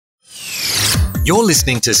You're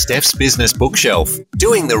listening to Steph's Business Bookshelf,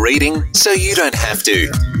 doing the reading so you don't have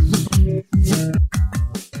to.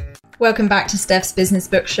 Welcome back to Steph's Business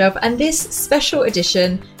Bookshelf and this special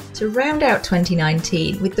edition to round out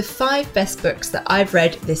 2019 with the 5 best books that I've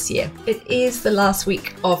read this year. It is the last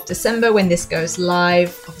week of December when this goes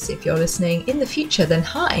live. Obviously, if you're listening in the future, then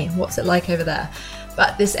hi, what's it like over there?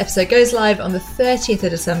 But this episode goes live on the 30th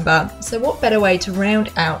of December, so what better way to round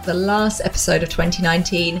out the last episode of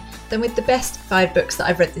 2019 than with the best 5 books that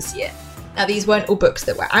I've read this year. Now, these weren't all books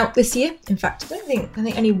that were out this year. In fact, I think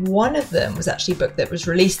only one of them was actually a book that was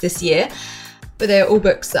released this year, but they're all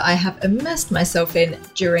books that I have immersed myself in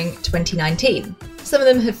during 2019. Some of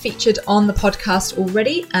them have featured on the podcast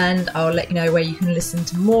already, and I'll let you know where you can listen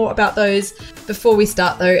to more about those. Before we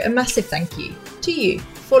start though, a massive thank you to you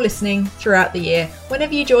for listening throughout the year.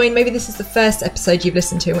 Whenever you join, maybe this is the first episode you've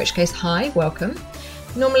listened to, in which case, hi, welcome.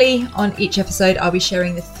 Normally on each episode, I'll be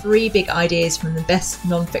sharing the 3 big ideas from the best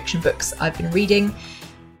non-fiction books I've been reading.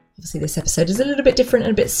 Obviously this episode is a little bit different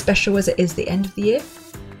and a bit special as it is the end of the year.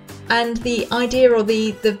 And the idea or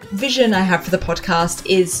the vision I have for the podcast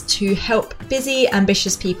is to help busy,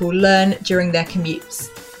 ambitious people learn during their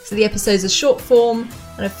commutes. So the episodes are short form,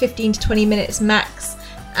 kind of 15 to 20 minutes max.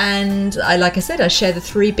 And like I said, I share the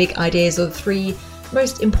 3 big ideas or the 3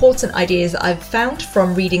 most important ideas that I've found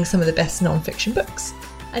from reading some of the best non-fiction books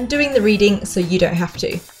and doing the reading so you don't have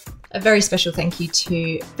to. A very special thank you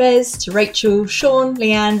to Bez, to Rachel, Sean,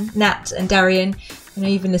 Leanne, Nat and Darian. I know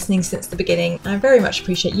you've been listening since the beginning and I very much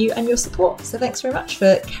appreciate you and your support. So thanks very much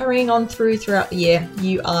for carrying on throughout the year.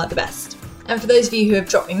 You are the best. And for those of you who have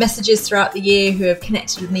dropped me messages throughout the year, who have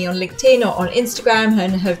connected with me on LinkedIn or on Instagram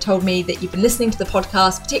and have told me that you've been listening to the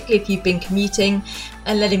podcast, particularly if you've been commuting,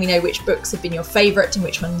 and letting me know which books have been your favourite and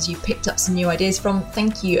which ones you've picked up some new ideas from,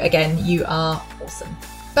 thank you again. You are awesome.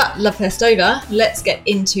 But love fest over, let's get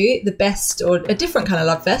into the best, or a different kind of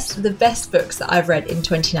love fest, the best books that I've read in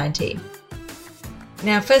 2019.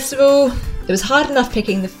 Now, first of all, it was hard enough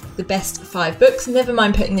picking the best 5 books, never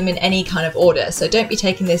mind putting them in any kind of order. So don't be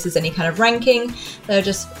taking this as any kind of ranking. They're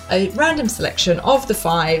just a random selection of the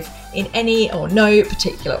 5 in any or no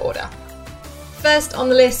particular order. First on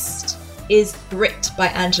the list is Grit by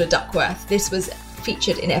Angela Duckworth. This was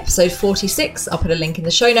featured in episode 46. I'll put a link in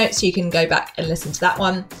the show notes so you can go back and listen to that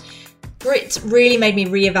one. Grit really made me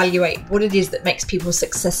reevaluate what it is that makes people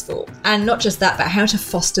successful. And not just that, but how to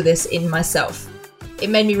foster this in myself. It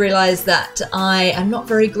made me realise that I am not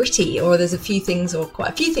very gritty, or there's quite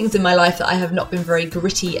a few things in my life that I have not been very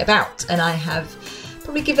gritty about, and I have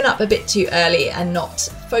probably given up a bit too early and not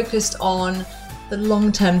focused on the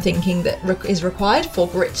long-term thinking that is required for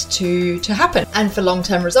grit to happen and for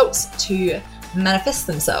long-term results to manifest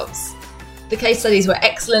themselves. The case studies were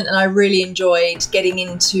excellent and I really enjoyed getting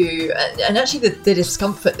into, and actually the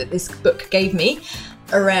discomfort that this book gave me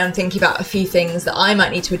around thinking about a few things that I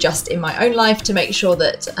might need to adjust in my own life to make sure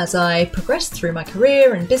that as I progress through my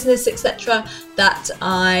career and business, etc., that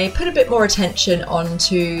I put a bit more attention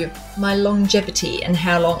onto my longevity and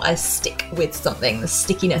how long I stick with something, the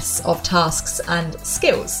stickiness of tasks and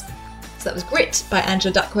skills. So that was Grit by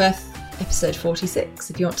Angela Duckworth, episode 46,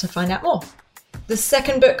 if you want to find out more. The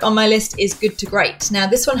second book on my list is Good to Great. Now,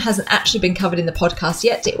 this one hasn't actually been covered in the podcast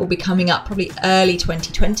yet. It will be coming up probably early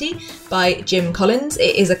 2020 by Jim Collins.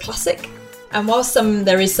 It is a classic. And whilst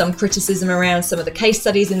there is some criticism around some of the case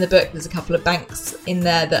studies in the book, there's a couple of banks in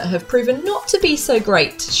there that have proven not to be so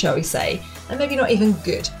great, shall we say, and maybe not even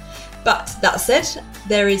good. But that said,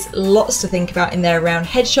 there is lots to think about in there around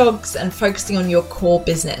hedgehogs and focusing on your core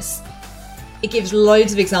business. It gives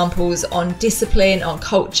loads of examples on discipline, on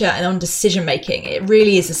culture, and on decision making. It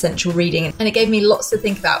really is essential reading, and it gave me lots to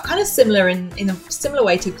think about, kind of similar in a similar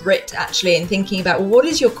way to Grit, actually, in thinking about, well, what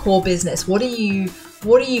is your core business? What are you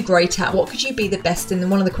great at? What could you be the best in?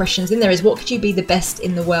 And one of the questions in there is, what could you be the best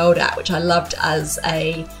in the world at? Which I loved as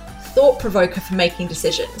a thought provoker for making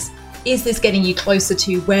decisions. Is this getting you closer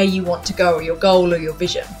to where you want to go, or your goal, or your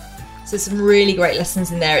vision? So some really great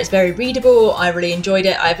lessons in there. It's very readable. I really enjoyed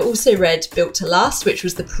it. I've also read Built to Last, which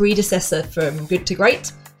was the predecessor from Good to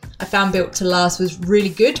Great. I found Built to Last was really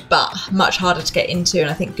good, but much harder to get into. And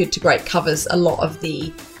I think Good to Great covers a lot of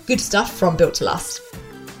the good stuff from Built to Last.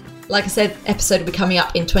 Like I said, episode will be coming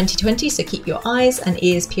up in 2020, so keep your eyes and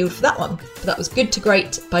ears peeled for that one. But that was Good to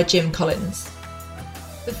Great by Jim Collins.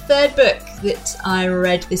 The third book that I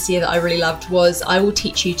read this year that I really loved was I Will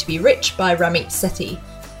Teach You to Be Rich by Ramit Sethi.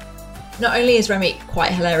 Not only is Ramit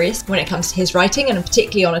quite hilarious when it comes to his writing, and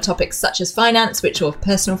particularly on a topic such as finance, or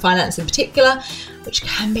personal finance in particular, which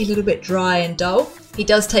can be a little bit dry and dull, he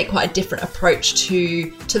does take quite a different approach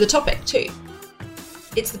to the topic too.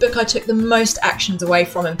 It's the book I took the most actions away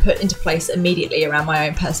from and put into place immediately around my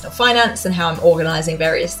own personal finance and how I'm organising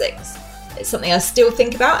various things. It's something I still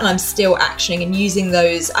think about, and I'm still actioning and using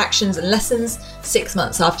those actions and lessons 6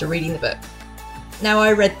 months after reading the book. Now,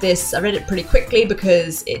 I read it pretty quickly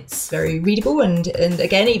because it's very readable, and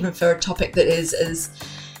again, even for a topic that is as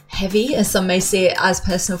heavy as some may see it as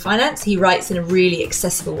personal finance, he writes in a really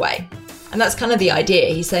accessible way. And that's kind of the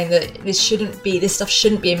idea. He's saying that this stuff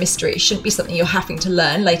shouldn't be a mystery. It shouldn't be something you're having to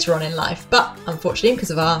learn later on in life. But unfortunately,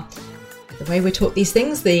 because of the way we're taught these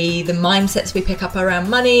things, the mindsets we pick up around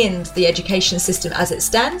money and the education system as it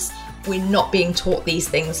stands, we're not being taught these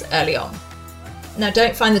things early on. Now,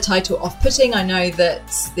 don't find the title off-putting. I know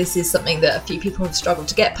that this is something that a few people have struggled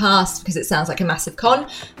to get past because it sounds like a massive con.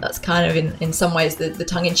 That's kind of, in some ways, the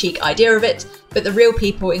tongue-in-cheek idea of it. But the real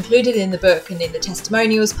people included in the book and in the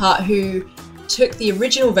testimonials part who took the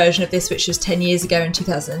original version of this, which was 10 years ago in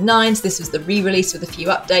 2009, so this was the re-release with a few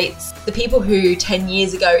updates. The people who 10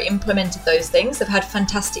 years ago implemented those things have had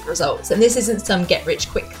fantastic results. And this isn't some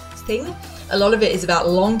get-rich-quick thing. A lot of it is about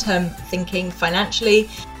long-term thinking financially,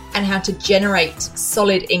 and how to generate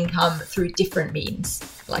solid income through different means.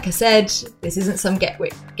 Like I said, this isn't some get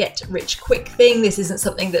rich quick thing. This isn't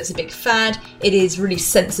something that's a big fad. It is really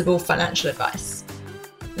sensible financial advice.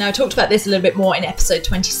 Now, I talked about this a little bit more in episode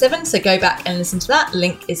 27, so go back and listen to that.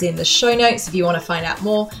 Link is in the show notes if you want to find out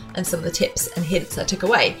more and some of the tips and hints I took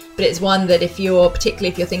away. But it's one that particularly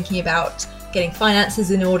if you're thinking about getting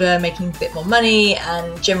finances in order, making a bit more money,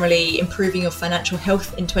 and generally improving your financial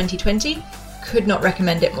health in 2020, could not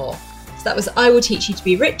recommend it more. So that was I Will Teach You to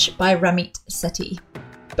Be Rich by Ramit Sethi.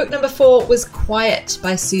 Book number 4 was Quiet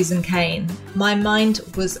by Susan Cain. My mind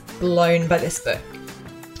was blown by this book,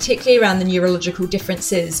 particularly around the neurological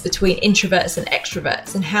differences between introverts and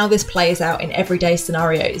extroverts and how this plays out in everyday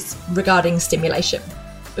scenarios regarding stimulation.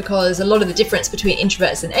 Because a lot of the difference between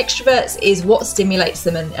introverts and extroverts is what stimulates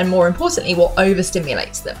them and more importantly, what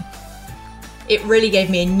overstimulates them. It really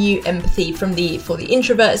gave me a new empathy for the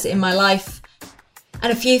introverts in my life,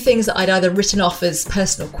 and a few things that I'd either written off as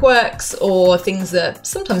personal quirks or things that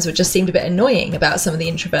sometimes would just seemed a bit annoying about some of the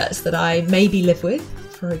introverts that I maybe live with,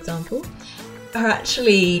 for example, are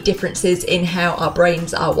actually differences in how our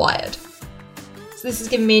brains are wired. So this has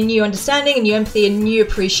given me a new understanding, a new empathy, a new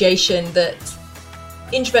appreciation that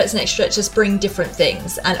introverts and extroverts just bring different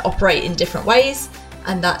things and operate in different ways,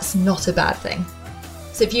 and that's not a bad thing.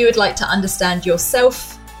 So if you would like to understand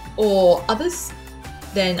yourself or others,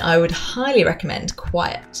 then I would highly recommend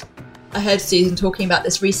Quiet. I heard Susan talking about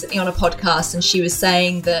this recently on a podcast, and she was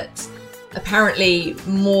saying that apparently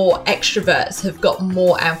more extroverts have got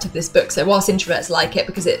more out of this book. So whilst introverts like it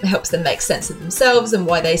because it helps them make sense of themselves and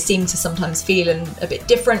why they seem to sometimes feel a bit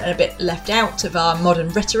different and a bit left out of our modern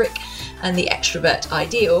rhetoric and the extrovert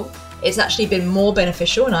ideal, it's actually been more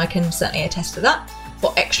beneficial, and I can certainly attest to that,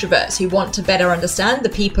 for extroverts who want to better understand the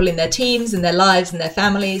people in their teams and their lives and their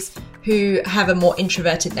families who have a more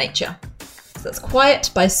introverted nature. So that's Quiet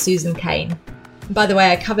by Susan Cain. And by the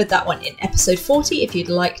way, I covered that one in episode 40 if you'd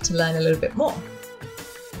like to learn a little bit more.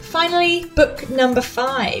 Finally, book number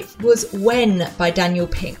 5 was When by Daniel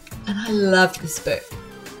Pink, and I loved this book.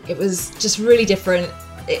 It was just really different.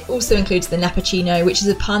 It also includes the Nappuccino, which is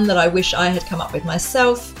a pun that I wish I had come up with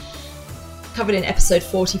myself. Covered in episode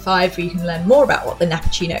 45 where you can learn more about what the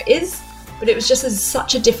Nappuccino is. But it was just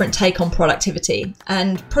such a different take on productivity.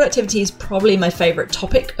 And productivity is probably my favourite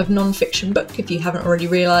topic of non-fiction book, if you haven't already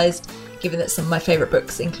realised, given that some of my favourite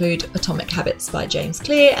books include Atomic Habits by James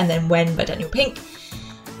Clear and then When by Daniel Pink.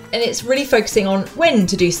 And it's really focusing on when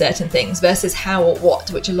to do certain things versus how or what,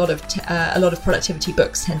 which a lot of productivity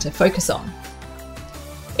books tend to focus on.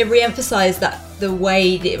 It re-emphasised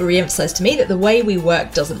to me that the way we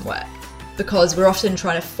work doesn't work, because we're often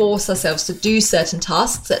trying to force ourselves to do certain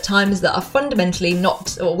tasks at times that are fundamentally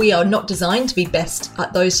we are not designed to be best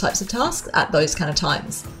at those types of tasks at those kind of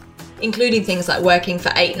times, including things like working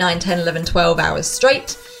for 8, 9, 10, 11, 12 hours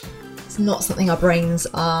straight. It's not something our brains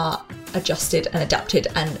are adjusted and adapted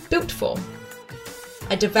and built for.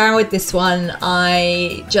 I devoured this one.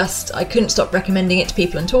 I couldn't stop recommending it to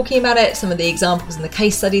people and talking about it. Some of the examples and the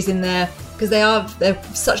case studies in there, because they're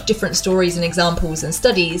such different stories and examples and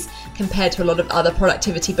studies compared to a lot of other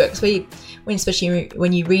productivity books especially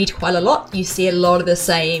when you read quite a lot, you see a lot of the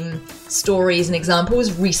same stories and examples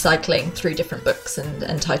recycling through different books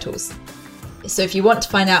and titles. So if you want to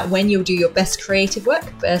find out when you'll do your best creative work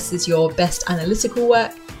versus your best analytical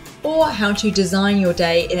work, or how to design your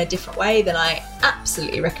day in a different way, then I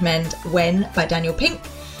absolutely recommend When by Daniel Pink.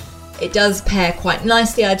 It does pair quite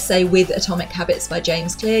nicely, I'd say, with Atomic Habits by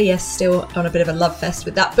James Clear. Yes, still on a bit of a love fest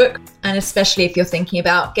with that book. And especially if you're thinking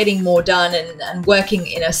about getting more done and working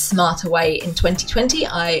in a smarter way in 2020,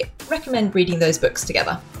 I recommend reading those books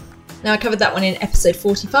together. Now, I covered that one in episode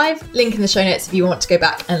 45. Link in the show notes if you want to go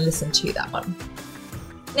back and listen to that one.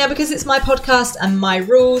 Now, because it's my podcast and my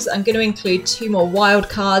rules, I'm going to include 2 more wild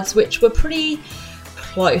cards, which were pretty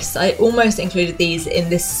close. I almost included these in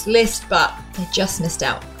this list, but they just missed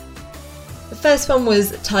out. The first one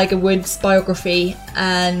was Tiger Woods' biography,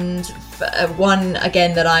 and one,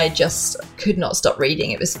 again, that I just could not stop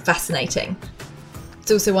reading. It was fascinating.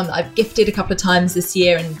 It's also one that I've gifted a couple of times this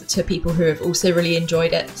year and to people who have also really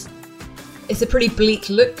enjoyed it. It's a pretty bleak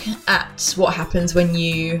look at what happens when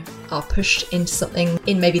you are pushed into something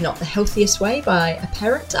in maybe not the healthiest way by a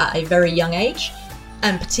parent at a very young age,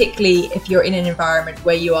 and particularly if you're in an environment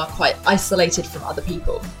where you are quite isolated from other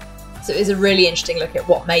people. So it is a really interesting look at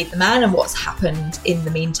what made the man and what's happened in the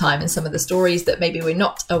meantime and some of the stories that maybe we're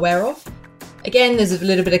not aware of. Again, there's a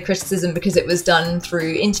little bit of criticism because it was done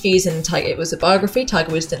through interviews and it was a biography.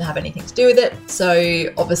 Tiger Woods didn't have anything to do with it.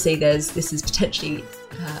 So obviously this is potentially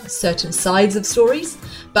certain sides of stories.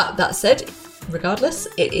 But that said, regardless,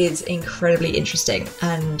 it is incredibly interesting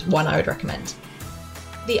and one I would recommend.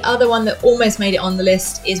 The other one that almost made it on the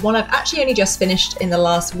list is one I've actually only just finished in the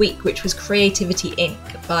last week, which was Creativity Inc.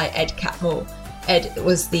 by Ed Catmull. Ed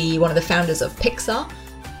was one of the founders of Pixar,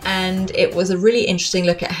 and it was a really interesting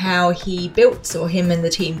look at how him and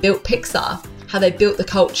the team built Pixar, how they built the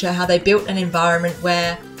culture, how they built an environment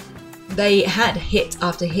where they had hit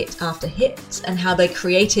after hit after hit, and how they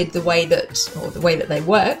created the way that they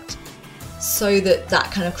worked so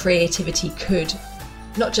that kind of creativity could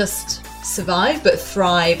not just survive but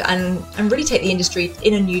thrive and really take the industry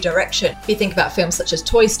in a new direction. If you think about films such as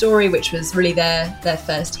Toy Story, which was really their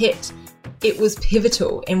first hit, it was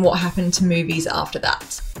pivotal in what happened to movies after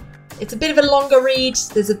that. It's a bit of a longer read.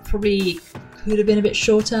 Probably could have been a bit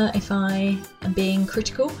shorter if I am being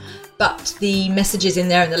critical, but the messages in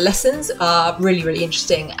there and the lessons are really, really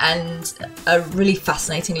interesting and a really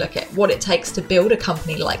fascinating look at what it takes to build a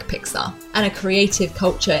company like Pixar and a creative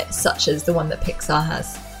culture such as the one that Pixar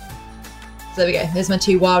has. So there we go, there's my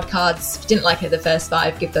 2 wild cards. If you didn't like the first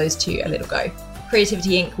 5, give those 2 a little go.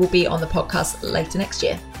 Creativity Inc. will be on the podcast later next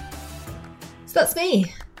year. So that's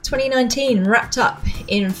me. 2019 wrapped up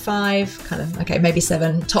in 5, maybe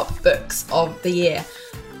 7 top books of the year.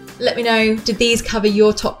 Let me know, did these cover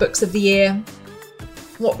your top books of the year?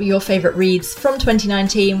 What were your favourite reads from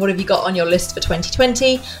 2019? What have you got on your list for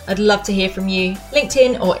 2020? I'd love to hear from you.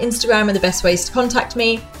 LinkedIn or Instagram are the best ways to contact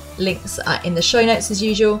me. Links are in the show notes as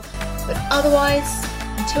usual. But otherwise,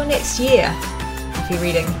 until next year, happy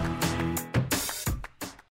reading.